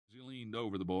leaned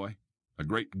over the boy. A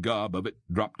great gob of it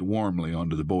dropped warmly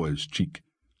onto the boy's cheek.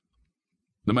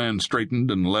 The man straightened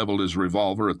and leveled his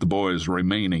revolver at the boy's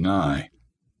remaining eye.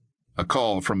 A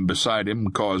call from beside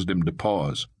him caused him to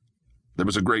pause. There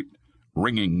was a great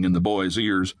ringing in the boy's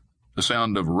ears, a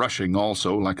sound of rushing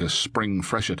also, like a spring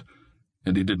freshet,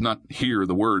 and he did not hear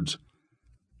the words.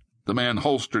 The man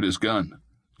holstered his gun,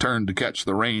 turned to catch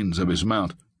the reins of his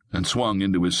mount, and swung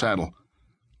into his saddle.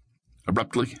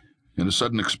 Abruptly, in a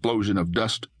sudden explosion of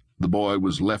dust, the boy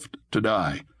was left to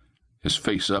die, his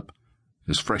face up,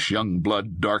 his fresh young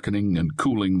blood darkening and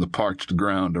cooling the parched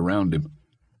ground around him.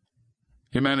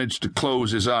 He managed to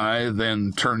close his eye,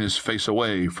 then turn his face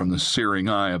away from the searing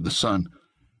eye of the sun.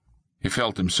 He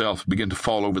felt himself begin to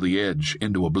fall over the edge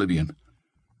into oblivion.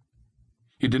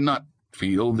 He did not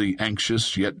feel the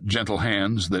anxious yet gentle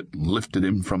hands that lifted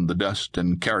him from the dust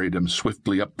and carried him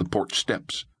swiftly up the porch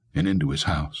steps and into his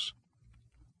house.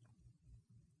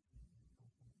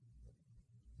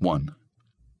 1.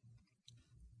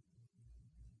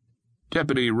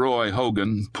 Deputy Roy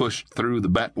Hogan pushed through the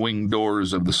bat-wing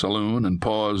doors of the saloon and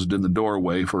paused in the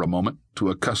doorway for a moment to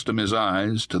accustom his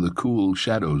eyes to the cool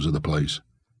shadows of the place.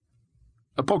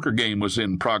 A poker game was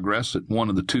in progress at one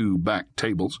of the two back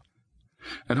tables,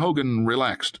 and Hogan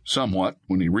relaxed somewhat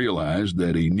when he realized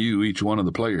that he knew each one of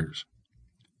the players.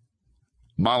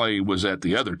 Molly was at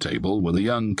the other table with a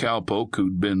young cowpoke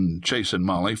who'd been chasing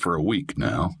Molly for a week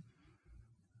now.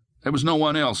 There was no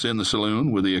one else in the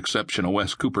saloon with the exception of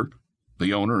Wes Cooper,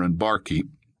 the owner and barkeep,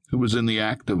 who was in the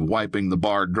act of wiping the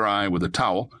bar dry with a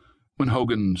towel when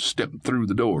Hogan stepped through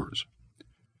the doors.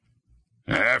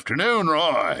 "Afternoon,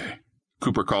 Roy,"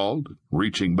 Cooper called,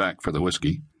 reaching back for the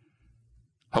whiskey.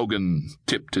 Hogan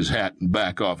tipped his hat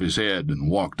back off his head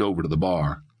and walked over to the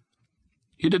bar.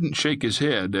 He didn't shake his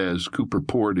head as Cooper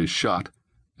poured his shot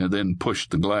and then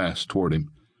pushed the glass toward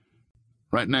him.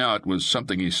 Right now it was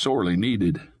something he sorely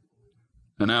needed.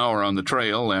 An hour on the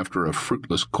trail after a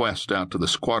fruitless quest out to the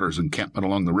squatters' encampment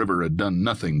along the river had done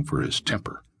nothing for his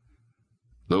temper.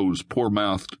 Those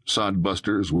poor-mouthed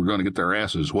sodbusters were going to get their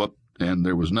asses whooped, and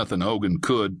there was nothing Hogan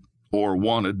could or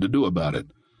wanted to do about it.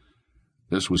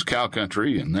 This was cow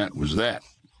country, and that was that.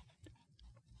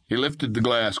 He lifted the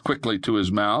glass quickly to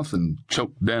his mouth and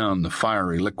choked down the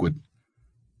fiery liquid.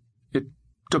 It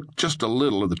took just a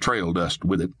little of the trail dust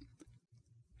with it.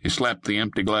 He slapped the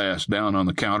empty glass down on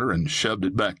the counter and shoved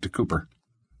it back to Cooper.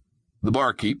 The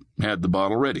barkeep had the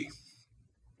bottle ready.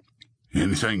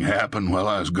 "Anything happen while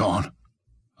I was gone?"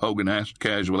 Hogan asked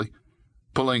casually,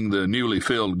 pulling the newly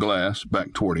filled glass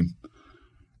back toward him.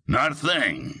 "Not a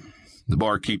thing," the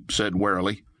barkeep said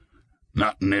warily.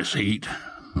 "Not in this heat.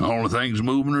 The only things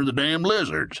moving are the damn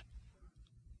lizards."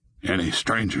 "Any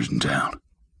strangers in town?"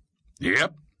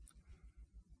 "Yep."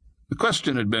 The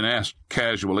question had been asked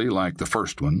casually like the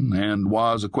first one, and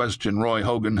was a question Roy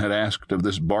Hogan had asked of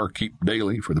this barkeep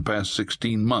daily for the past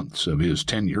 16 months of his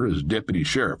tenure as deputy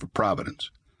sheriff of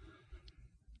Providence.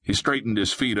 He straightened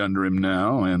his feet under him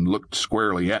now and looked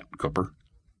squarely at Cooper.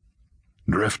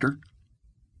 "Drifter?"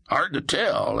 "Hard to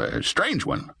tell. A strange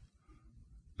one."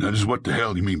 "Now, just what the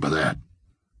hell do you mean by that?"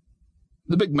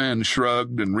 The big man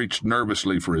shrugged and reached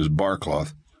nervously for his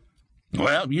barcloth.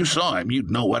 "Well, if you saw him,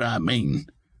 you'd know what I mean.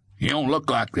 He don't look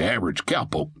like the average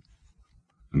cowpoke."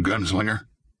 "Gunslinger?"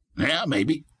 "Yeah,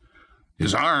 maybe.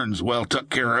 His arm's well took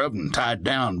care of and tied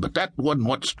down, but that wasn't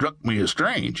what struck me as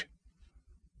strange."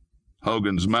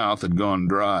 Hogan's mouth had gone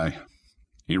dry.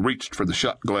 He reached for the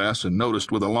shot glass and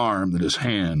noticed with alarm that his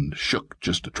hand shook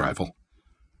just a trifle.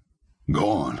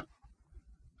 "Go on."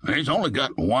 "He's only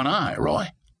got one eye, Roy."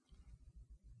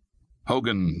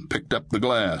 Hogan picked up the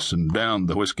glass and downed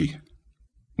the whiskey.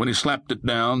 When he slapped it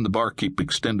down, the barkeep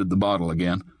extended the bottle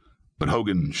again, but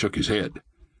Hogan shook his head.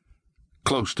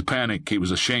 Close to panic, he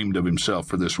was ashamed of himself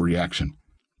for this reaction.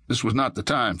 This was not the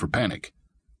time for panic,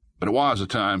 but it was a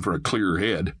time for a clear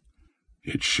head.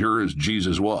 It sure as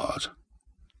Jesus was.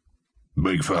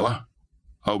 "Big fella?"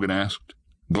 Hogan asked,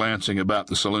 glancing about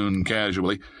the saloon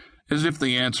casually, as if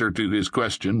the answer to his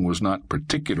question was not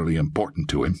particularly important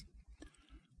to him.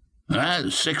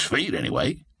 6 feet,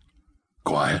 anyway."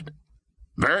 "Quiet?"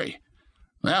 "Very.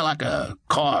 Well, like a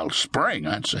coiled spring,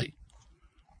 I'd say."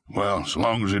 "Well, as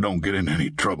long as he don't get into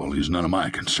any trouble, he's none of my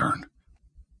concern.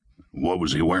 What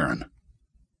was he wearing?"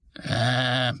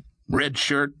 Red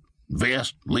shirt,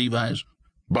 vest, Levi's,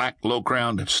 black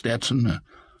low-crowned Stetson,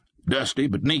 dusty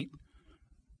but neat.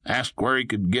 Asked where he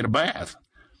could get a bath.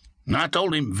 I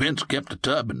told him Vince kept a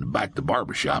tub in the back of the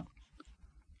barber shop."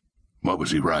 "What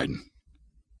was he riding?"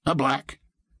 "A black.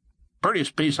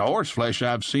 Prettiest piece of horseflesh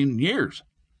I've seen in years."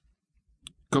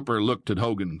 Cooper looked at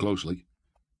Hogan closely.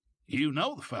 "You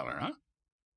know the feller, huh?"